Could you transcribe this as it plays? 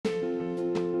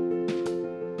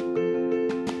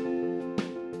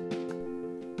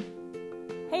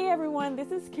everyone,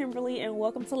 this is Kimberly and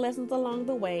welcome to Lessons Along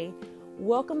the Way.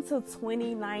 Welcome to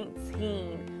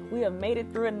 2019. We have made it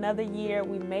through another year.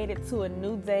 We made it to a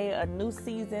new day, a new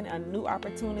season, a new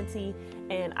opportunity,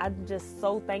 and I'm just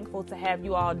so thankful to have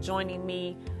you all joining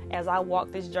me as I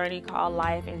walk this journey called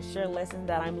life and share lessons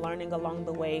that I'm learning along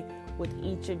the way with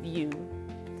each of you.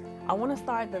 I want to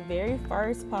start the very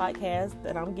first podcast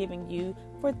that I'm giving you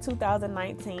for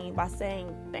 2019 by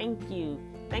saying thank you.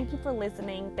 Thank you for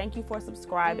listening. Thank you for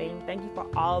subscribing. Thank you for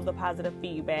all of the positive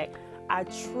feedback. I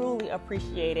truly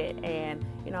appreciate it. And,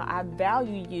 I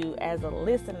value you as a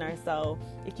listener. So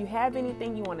if you have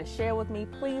anything you want to share with me,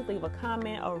 please leave a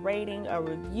comment, a rating, a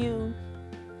review.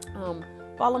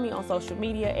 Follow me on social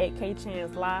media at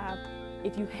KChansLive.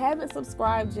 If you haven't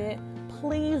subscribed yet,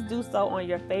 please do so on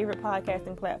your favorite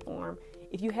podcasting platform.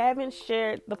 If you haven't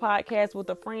shared the podcast with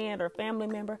a friend or family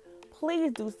member,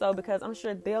 please do so because I'm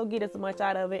sure they'll get as much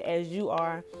out of it as you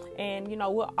are. And,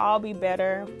 we'll all be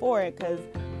better for it because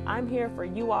I'm here for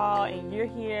you all and you're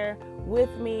here with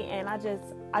me. And I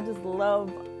just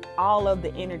love all of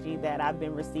the energy that I've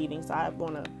been receiving. So I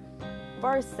want to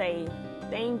first say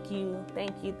thank you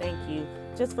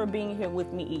just for being here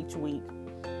with me each week.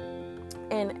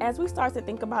 And as we start to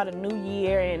think about a new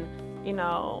year and,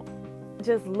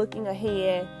 just looking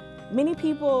ahead, many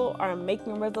people are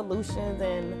making resolutions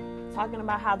and talking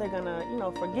about how they're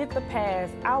gonna, forget the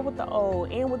past, out with the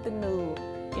old, in with the new.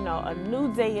 A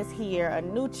new day is here, a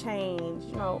new change,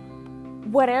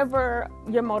 whatever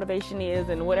your motivation is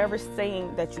and whatever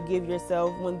saying that you give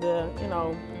yourself when the,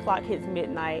 clock hits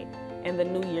midnight and the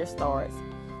new year starts.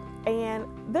 And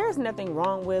there's nothing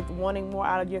wrong with wanting more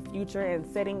out of your future and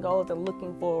setting goals and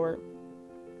looking forward.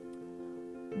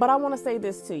 But I want to say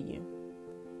this to you.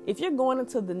 If you're going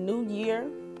into the new year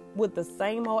with the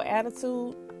same old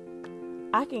attitude,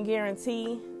 I can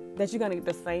guarantee that you're going to get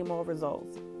the same old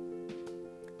results.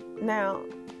 Now,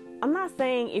 I'm not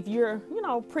saying if you're,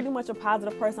 pretty much a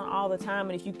positive person all the time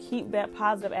and if you keep that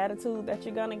positive attitude that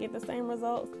you're going to get the same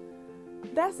results.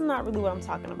 That's not really what I'm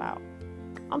talking about.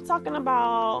 I'm talking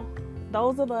about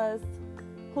those of us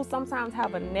who sometimes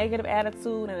have a negative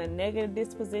attitude and a negative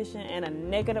disposition and a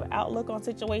negative outlook on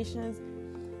situations.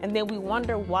 And then we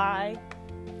wonder why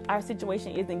our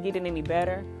situation isn't getting any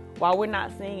better, why we're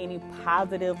not seeing any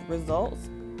positive results.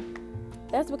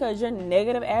 That's because your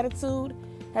negative attitude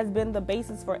has been the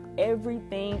basis for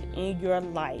everything in your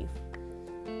life.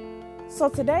 So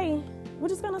today, we're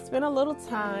just going to spend a little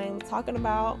time talking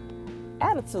about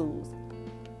attitudes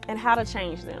and how to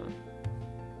change them.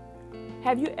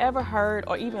 Have you ever heard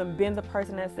or even been the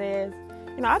person that says,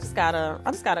 I just got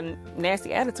a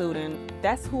nasty attitude and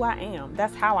that's who I am.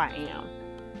 That's how I am.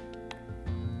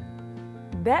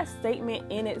 That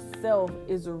statement in itself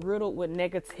is riddled with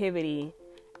negativity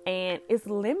and it's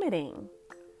limiting.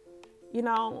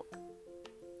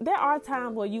 There are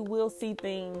times where you will see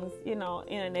things, in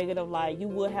a negative light. You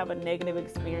will have a negative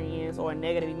experience or a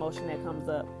negative emotion that comes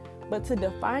up. But to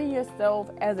define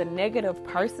yourself as a negative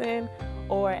person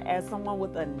or as someone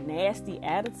with a nasty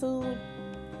attitude,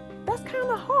 that's kind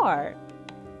of hard.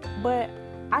 But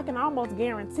I can almost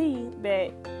guarantee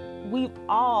that we've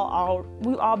all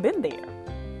been there.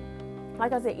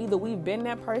 Like I said, either we've been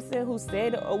that person who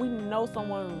said it or we know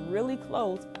someone really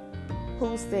close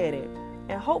who said it.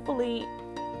 And hopefully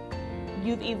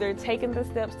you've either taken the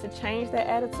steps to change that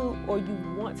attitude or you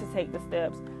want to take the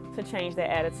steps to change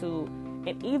that attitude.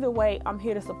 And either way, I'm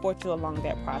here to support you along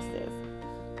that process.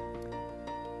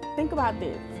 Think about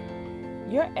this.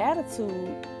 Your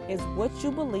attitude is what you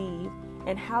believe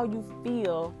and how you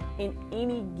feel in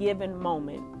any given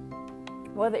moment.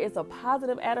 Whether it's a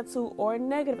positive attitude or a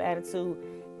negative attitude,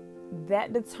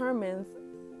 that determines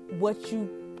what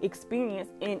you experience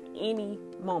in any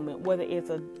moment. Whether it's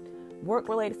a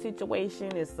work-related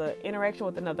situation, it's an interaction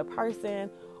with another person,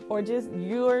 or just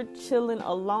you're chilling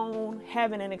alone,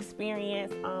 having an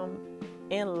experience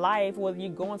in life, whether you're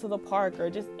going to the park or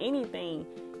just anything.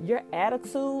 Your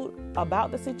attitude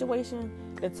about the situation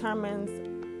determines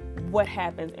what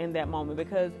happens in that moment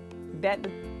because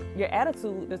your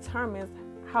attitude determines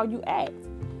how you act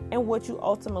and what you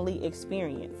ultimately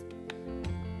experience.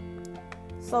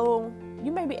 So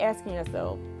you may be asking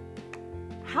yourself,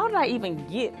 how did I even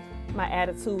get my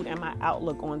attitude and my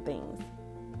outlook on things?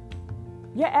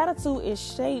 Your attitude is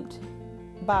shaped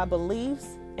by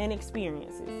beliefs and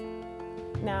experiences.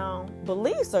 Now,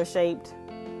 beliefs are shaped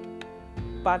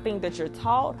by things that you're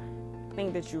taught,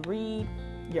 things that you read,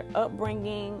 your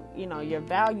upbringing, your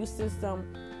value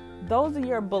system. Those are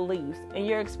your beliefs, and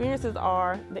your experiences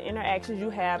are the interactions you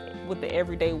have with the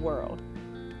everyday world.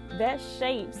 That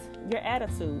shapes your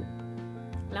attitude.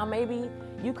 Now, maybe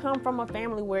you come from a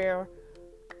family where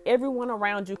everyone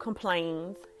around you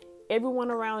complains.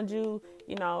 Everyone around you,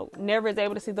 never is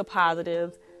able to see the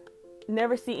positives,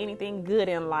 never see anything good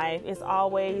in life. It's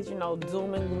always,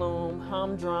 doom and gloom,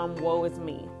 humdrum, woe is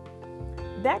me.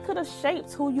 That could have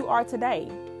shaped who you are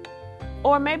today.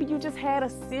 Or maybe you just had a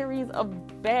series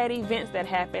of bad events that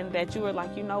happened that you were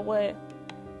like, you know what?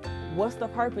 What's the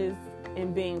purpose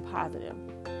in being positive?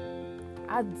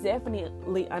 I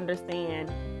definitely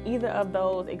understand either of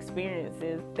those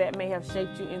experiences that may have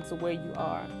shaped you into where you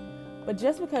are. But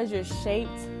just because you're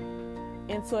shaped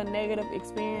into a negative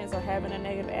experience or having a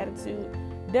negative attitude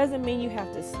doesn't mean you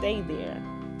have to stay there.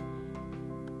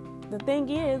 The thing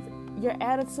is, your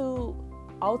attitude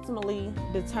ultimately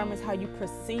determines how you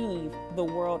perceive the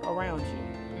world around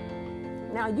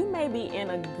you. Now, you may be in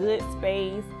a good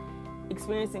space,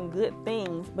 experiencing good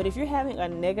things, but if you're having a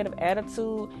negative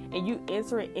attitude and you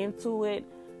enter into it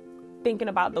thinking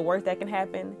about the worst that can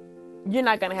happen, you're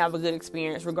not going to have a good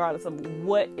experience regardless of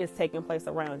what is taking place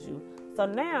around you. So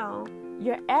now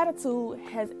your attitude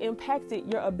has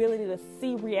impacted your ability to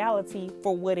see reality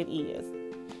for what it is.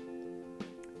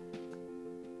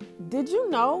 Did you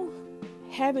know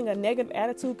having a negative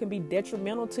attitude can be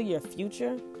detrimental to your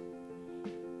future?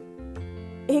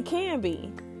 It can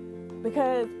be,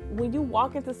 because when you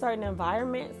walk into certain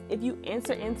environments, if you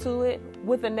enter into it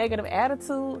with a negative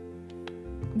attitude,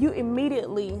 you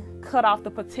immediately cut off the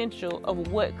potential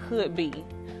of what could be.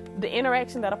 The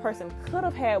interaction that a person could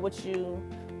have had with you,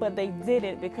 but they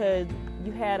didn't because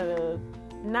you had a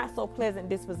not so pleasant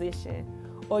disposition,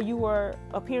 or you were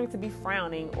appearing to be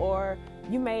frowning, or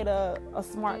you made a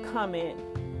smart comment,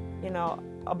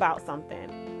 about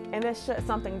something, and that shut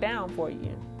something down for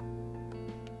you.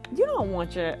 You don't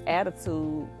want your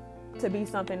attitude to be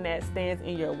something that stands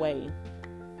in your way.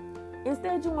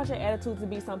 Instead, you want your attitude to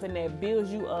be something that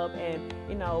builds you up and,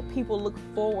 people look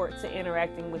forward to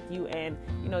interacting with you, and,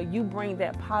 you bring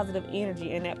that positive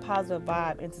energy and that positive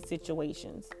vibe into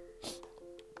situations.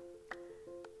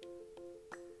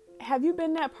 Have you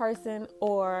been that person,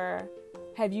 or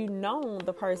have you known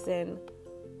the person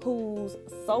who's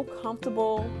so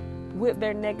comfortable with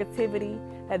their negativity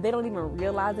that they don't even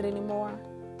realize it anymore?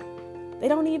 They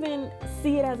don't even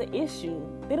see it as an issue.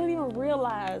 They don't even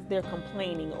realize they're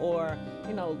complaining or,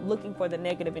 looking for the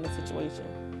negative in a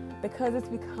situation, because it's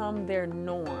become their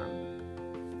norm.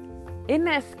 Isn't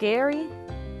that scary,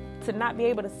 to not be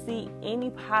able to see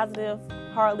any positive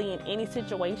hardly in any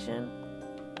situation?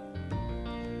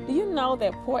 Do you know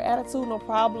that poor attitudinal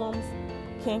problems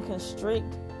can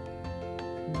constrict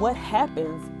what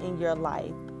happens in your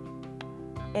life?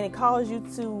 And it causes you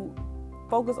to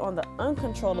focus on the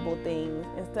uncontrollable things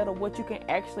instead of what you can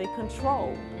actually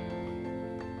control.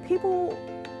 People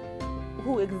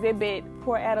who exhibit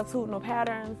poor attitudinal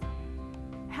patterns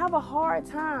have a hard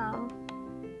time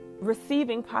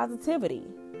receiving positivity.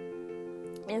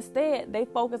 Instead, they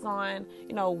focus on,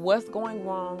 what's going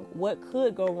wrong, what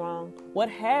could go wrong, what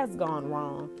has gone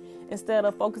wrong, instead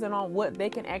of focusing on what they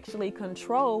can actually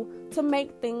control to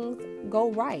make things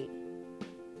go right.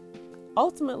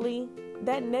 Ultimately,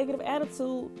 that negative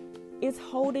attitude is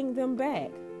holding them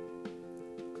back.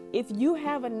 If you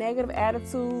have a negative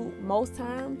attitude most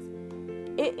times,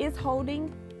 it is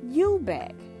holding you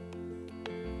back.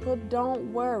 But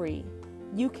don't worry,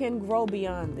 you can grow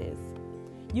beyond this.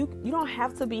 You don't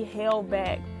have to be held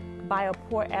back by a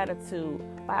poor attitude,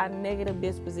 by a negative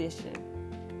disposition.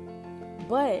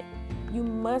 But you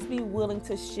must be willing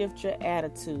to shift your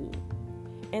attitude.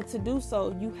 And to do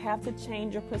so, you have to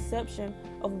change your perception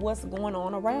of what's going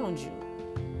on around you.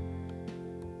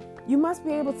 You must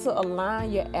be able to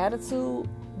align your attitude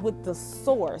with the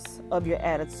source of your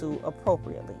attitude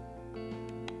appropriately.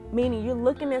 Meaning you're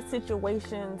looking at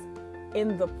situations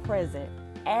in the present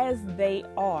as they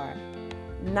are,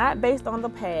 not based on the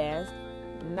past,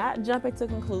 not jumping to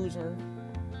conclusions,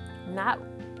 not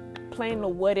playing the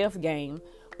what if game,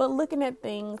 but looking at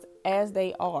things as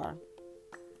they are.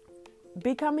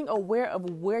 Becoming aware of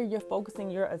where you're focusing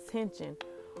your attention.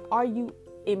 Are you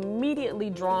immediately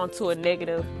drawn to a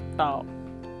negative thought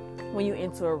when you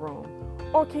enter a room?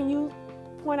 Or can you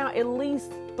point out at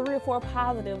least 3 or 4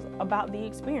 positives about the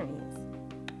experience?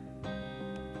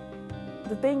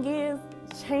 The thing is,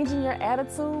 changing your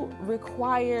attitude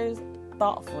requires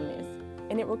thoughtfulness,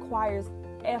 and it requires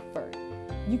effort.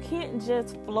 You can't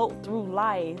just float through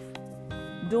life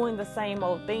doing the same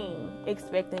old thing,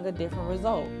 expecting a different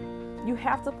result. You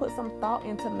have to put some thought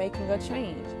into making a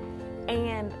change.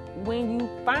 And when you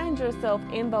find yourself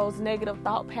in those negative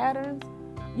thought patterns,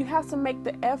 you have to make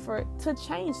the effort to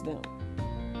change them.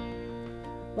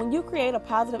 When you create a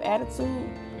positive attitude,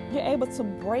 you're able to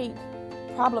break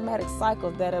problematic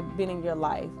cycles that have been in your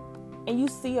life. and you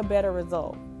see a better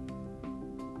result.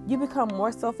 You become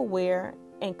more self-aware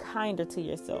and kinder to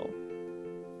yourself.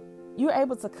 You're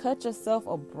able to cut yourself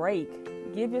a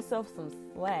break, give yourself some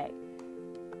slack.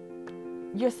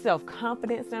 Your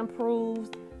self-confidence improves.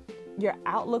 Your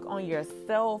outlook on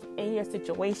yourself and your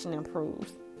situation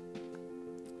improves.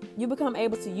 You become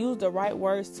able to use the right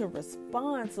words to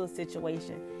respond to a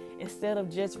situation instead of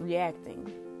just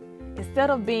reacting. Instead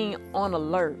of being on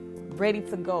alert, ready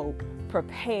to go,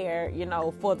 prepared,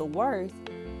 for the worst,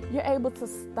 you're able to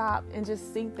stop and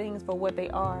just see things for what they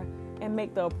are and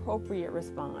make the appropriate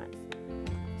response.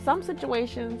 Some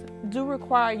situations do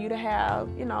require you to have,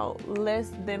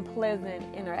 less than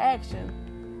pleasant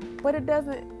interaction, but it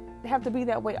doesn't have to be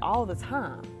that way all the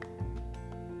time.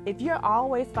 If you're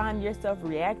always finding yourself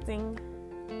reacting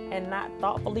and not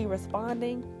thoughtfully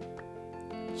responding,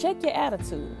 check your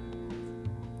attitude.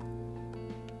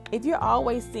 If you're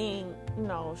always seeing,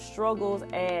 struggles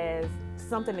as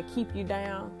something to keep you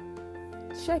down,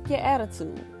 check your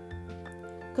attitude.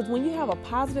 Because when you have a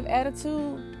positive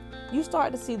attitude, you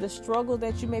start to see the struggle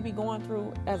that you may be going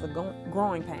through as a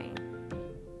growing pain.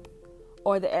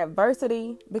 Or the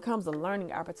adversity becomes a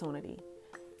learning opportunity.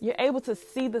 You're able to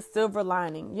see the silver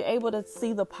lining. You're able to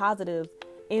see the positives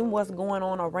in what's going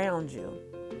on around you.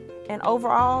 And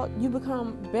overall, you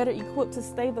become better equipped to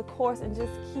stay the course and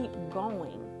just keep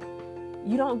going.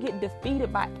 You don't get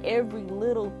defeated by every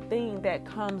little thing that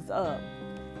comes up.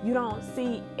 You don't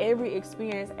see every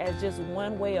experience as just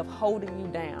one way of holding you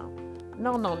down.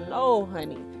 No,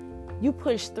 honey. You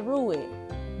push through it.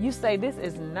 You say, this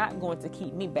is not going to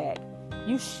keep me back.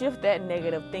 You shift that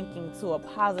negative thinking to a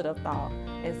positive thought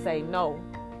and say, no,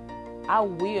 I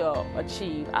will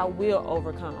achieve. I will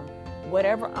overcome.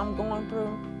 Whatever I'm going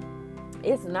through,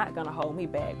 it's not going to hold me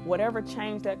back. Whatever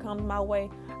change that comes my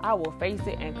way, I will face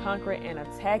it and conquer it and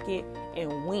attack it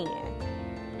and win.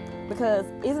 Because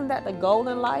isn't that the goal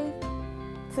in life?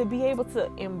 To be able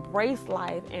to embrace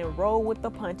life and roll with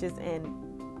the punches and,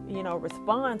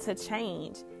 respond to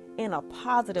change in a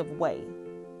positive way.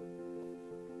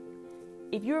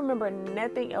 If you remember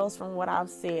nothing else from what I've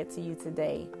said to you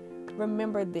today,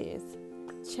 remember this.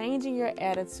 Changing your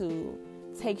attitude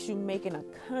takes you making a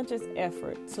conscious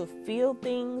effort to feel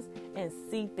things and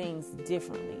see things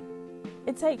differently.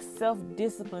 It takes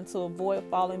self-discipline to avoid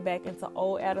falling back into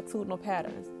old attitudinal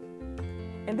patterns.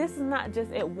 And this is not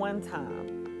just at one time,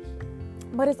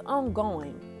 but it's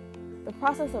ongoing. The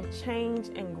process of change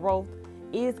and growth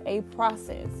is a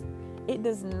process. It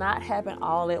does not happen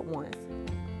all at once.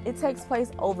 It takes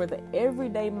place over the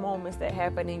everyday moments that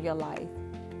happen in your life.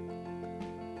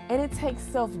 And it takes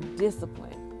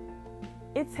self-discipline.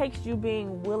 It takes you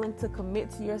being willing to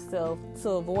commit to yourself to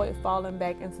avoid falling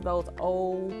back into those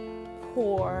old,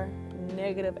 poor,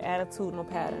 negative attitudinal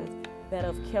patterns that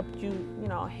have kept you,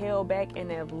 held back and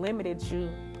have limited you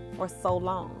for so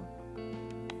long.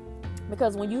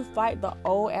 Because when you fight the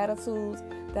old attitudes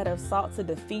that have sought to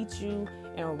defeat you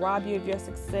and rob you of your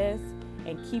success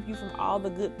and keep you from all the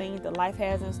good things that life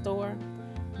has in store,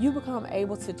 you become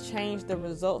able to change the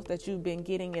results that you've been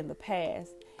getting in the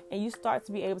past, and you start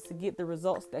to be able to get the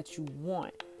results that you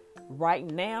want right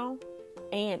now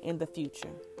and in the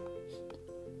future.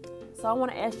 So I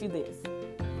want to ask you this.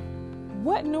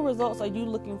 What new results are you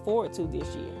looking forward to this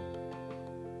year?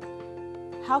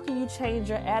 How can you change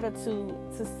your attitude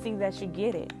to see that you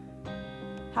get it?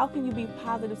 How can you be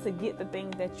positive to get the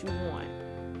things that you want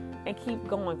and keep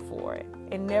going for it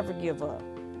and never give up?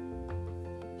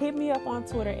 Hit me up on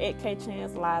Twitter at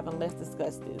KChansLive and let's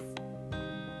discuss this.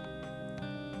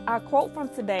 Our quote from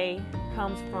today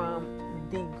comes from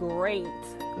the great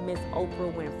Miss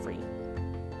Oprah Winfrey.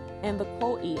 And the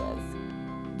quote is,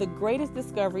 "The greatest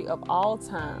discovery of all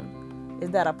time is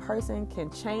that a person can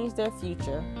change their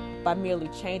future by merely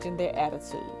changing their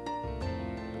attitude."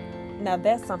 Now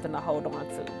that's something to hold on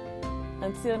to.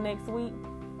 Until next week,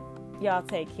 y'all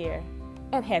take care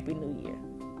and Happy New Year.